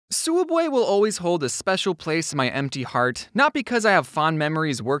Sooubway will always hold a special place in my empty heart, not because I have fond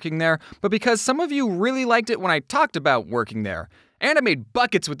memories working there, but because some of you really liked it when I talked about working there. And I made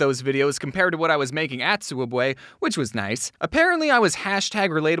buckets with those videos compared to what I was making at Sooubway, which was nice. Apparently I was hashtag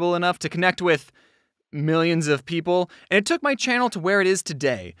relatable enough to connect with millions of people, and it took my channel to where it is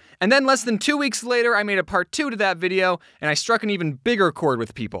today. And then less than 2 weeks later, I made a part 2 to that video, and I struck an even bigger chord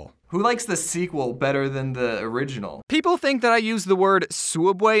with people. Who likes the sequel better than the original? People think that I use the word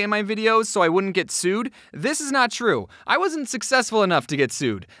Sooubway in my videos so I wouldn't get sued. This is not true. I wasn't successful enough to get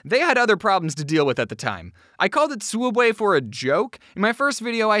sued. They had other problems to deal with at the time. I called it Sooubway for a joke. In my first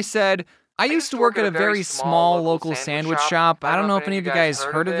video I said, I used to work at a very small local sandwich shop. I don't know if any of you guys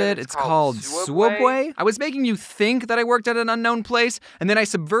heard of it. It's called Sooubway. I was making you think that I worked at an unknown place, and then I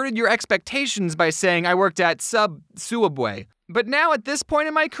subverted your expectations by saying I worked at Sooubway. But now at this point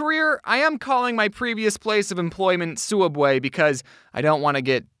in my career, I am calling my previous place of employment Sooubway because I don't want to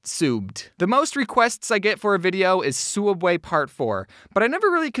get soobed. The most requests I get for a video is Sooubway Part 4, but I never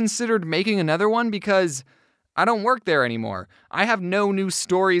really considered making another one because I don't work there anymore. I have no new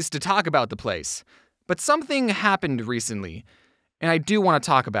stories to talk about the place. But something happened recently, and I do want to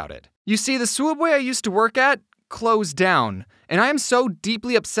talk about it. You see, the Sooubway I used to work at closed down, and I am so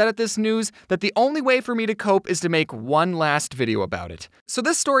deeply upset at this news that the only way for me to cope is to make one last video about it. So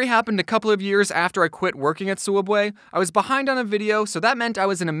this story happened a couple of years after I quit working at Sooubway. I was behind on a video, so that meant I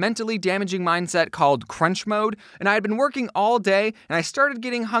was in a mentally damaging mindset called crunch mode, and I had been working all day, and I started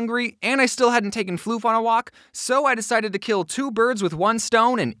getting hungry, and I still hadn't taken Floof on a walk, so I decided to kill 2 birds with 1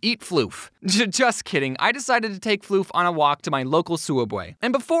 stone and eat Floof. Just kidding, I decided to take Floof on a walk to my local Sooubway.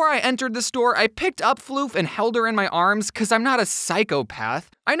 And before I entered the store, I picked up Floof and held her in my arms, cause I'm not a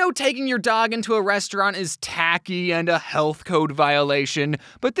psychopath. I know taking your dog into a restaurant is tacky and a health code violation,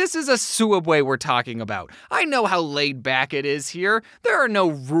 but this is a Sooubway we're talking about. I know how laid back it is here. There are no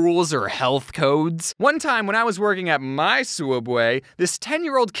rules or health codes. One time when I was working at my Sooubway, this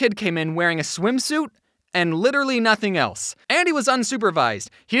 10-year-old kid came in wearing a swimsuit and literally nothing else. And he was unsupervised.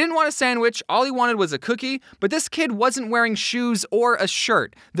 He didn't want a sandwich, all he wanted was a cookie, but this kid wasn't wearing shoes or a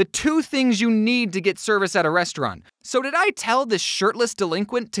shirt, the 2 things you need to get service at a restaurant. So did I tell this shirtless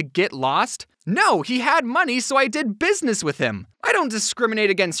delinquent to get lost? No, he had money, so I did business with him. I don't discriminate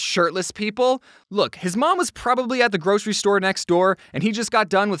against shirtless people. Look, his mom was probably at the grocery store next door, and he just got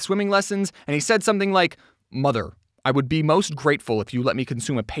done with swimming lessons, and he said something like, "Mother, I would be most grateful if you let me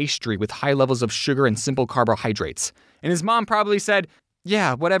consume a pastry with high levels of sugar and simple carbohydrates." And his mom probably said,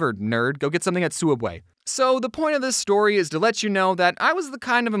 "Yeah, whatever, nerd, go get something at Sooubway." So the point of this story is to let you know that I was the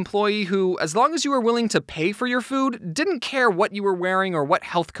kind of employee who, as long as you were willing to pay for your food, didn't care what you were wearing or what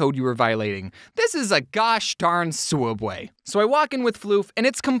health code you were violating. This is a gosh darn Sooubway. So I walk in with Floof, and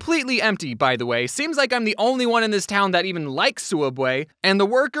it's completely empty, by the way. Seems like I'm the only one in this town that even likes Sooubway, and the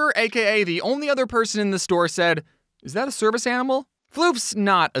worker, aka the only other person in the store, said, "Is that a service animal?" Floof's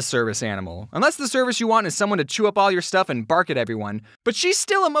not a service animal, unless the service you want is someone to chew up all your stuff and bark at everyone. But she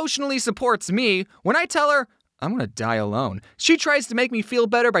still emotionally supports me. When I tell her, I'm gonna die alone, she tries to make me feel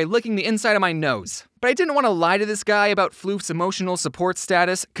better by licking the inside of my nose. But I didn't want to lie to this guy about Floof's emotional support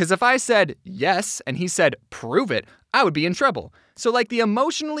status, because if I said yes, and he said prove it, I would be in trouble. So like the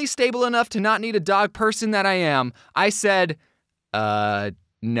emotionally stable enough to not need a dog person that I am, I said,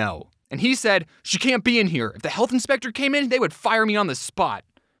 no. And he said, "She can't be in here. If the health inspector came in, they would fire me on the spot."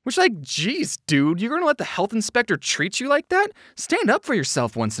 Which, like, geez, dude, you're gonna let the health inspector treat you like that? Stand up for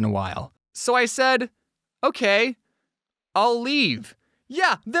yourself once in a while. So I said, okay, I'll leave.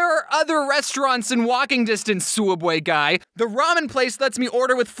 Yeah, there are other restaurants in walking distance, Sooubway guy. The ramen place lets me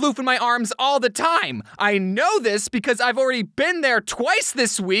order with Floof in my arms all the time. I know this because I've already been there twice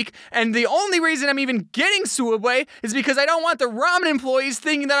this week, and the only reason I'm even getting Sooubway is because I don't want the ramen employees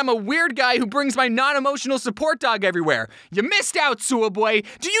thinking that I'm a weird guy who brings my non-emotional support dog everywhere. You missed out, Sooubway.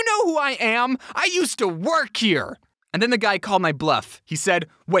 Do you know who I am? I used to work here. And then the guy called my bluff. He said,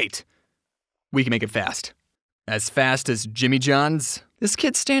 "Wait, we can make it fast." As fast as Jimmy John's? This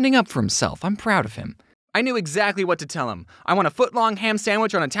kid's standing up for himself. I'm proud of him. I knew exactly what to tell him. I want a foot-long ham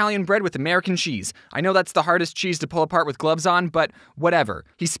sandwich on Italian bread with American cheese. I know that's the hardest cheese to pull apart with gloves on, but whatever.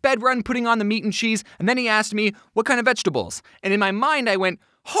 He sped run putting on the meat and cheese, and then he asked me, what kind of vegetables? And in my mind I went,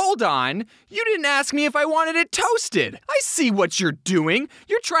 hold on, you didn't ask me if I wanted it toasted. I see what you're doing.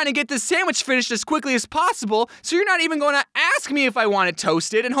 You're trying to get this sandwich finished as quickly as possible, so you're not even going to ask me if I want it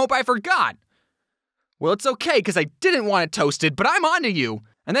toasted and hope I forgot. Well, it's okay, because I didn't want it toasted, but I'm onto you.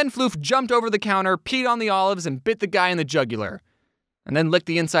 And then Floof jumped over the counter, peed on the olives, and bit the guy in the jugular. And then licked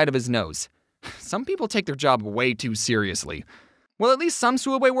the inside of his nose. Some people take their job way too seriously. Well, at least some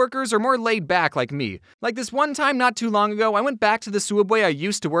Sooubway workers are more laid back like me. Like this one time not too long ago, I went back to the Sooubway I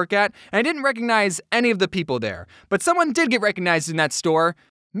used to work at, and I didn't recognize any of the people there. But someone did get recognized in that store.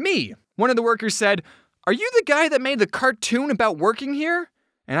 Me. One of the workers said, "Are you the guy that made the cartoon about working here?"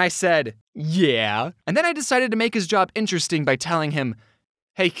 And I said, "Yeah." And then I decided to make his job interesting by telling him,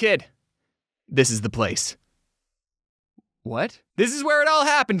 "Hey kid, this is the place." What? "This is where it all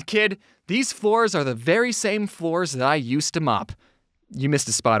happened, kid. These floors are the very same floors that I used to mop." You missed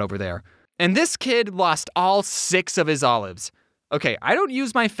a spot over there. And this kid lost all 6 of his olives. Okay, I don't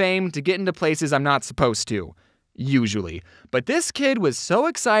use my fame to get into places I'm not supposed to. Usually. But this kid was so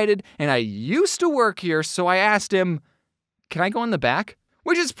excited, and I used to work here, so I asked him, "Can I go in the back?"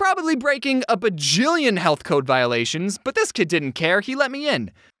 Which is probably breaking a bajillion health code violations, but this kid didn't care, he let me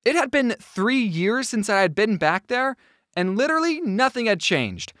in. It had been 3 years since I had been back there, and literally nothing had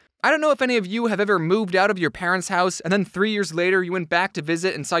changed. I don't know if any of you have ever moved out of your parents' house and then 3 years later you went back to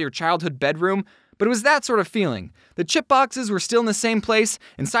visit and saw your childhood bedroom, but it was that sort of feeling. The chip boxes were still in the same place,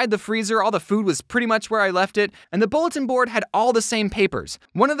 inside the freezer all the food was pretty much where I left it, and the bulletin board had all the same papers.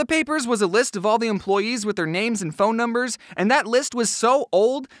 One of the papers was a list of all the employees with their names and phone numbers, and that list was so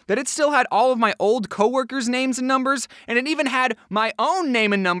old that it still had all of my old coworkers' names and numbers, and it even had my own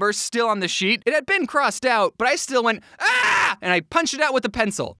name and number still on the sheet. It had been crossed out, but I still went, "Ah!" and I punched it out with a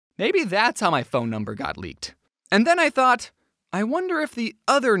pencil. Maybe that's how my phone number got leaked. And then I thought, I wonder if the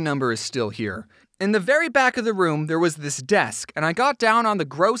other number is still here. In the very back of the room, there was this desk, and I got down on the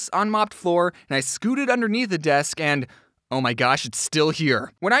gross, unmopped floor, and I scooted underneath the desk, and oh my gosh, it's still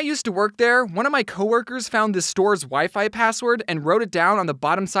here. When I used to work there, one of my coworkers found this store's Wi-Fi password and wrote it down on the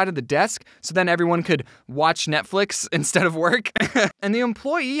bottom side of the desk, so then everyone could watch Netflix instead of work. And the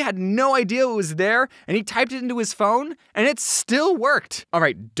employee had no idea it was there, and he typed it into his phone, and it still worked. All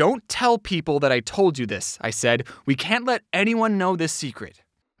right, don't tell people that I told you this, I said. We can't let anyone know this secret.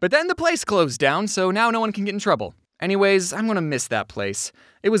 But then the place closed down, so now no one can get in trouble. Anyways, I'm gonna miss that place.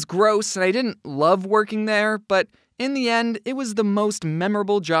 It was gross, and I didn't love working there, but in the end, it was the most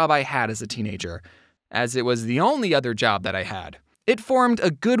memorable job I had as a teenager, as it was the only other job that I had. It formed a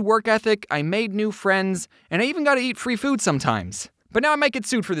good work ethic, I made new friends, and I even got to eat free food sometimes. But now I might get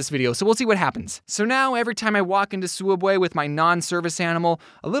sued for this video, so we'll see what happens. So now, every time I walk into Sooubway with my non-service animal,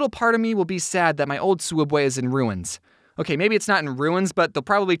 a little part of me will be sad that my old Sooubway is in ruins. Okay, maybe it's not in ruins, but they'll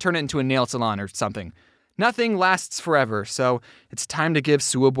probably turn it into a nail salon or something. Nothing lasts forever, so it's time to give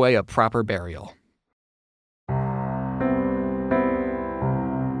Sooubway a proper burial.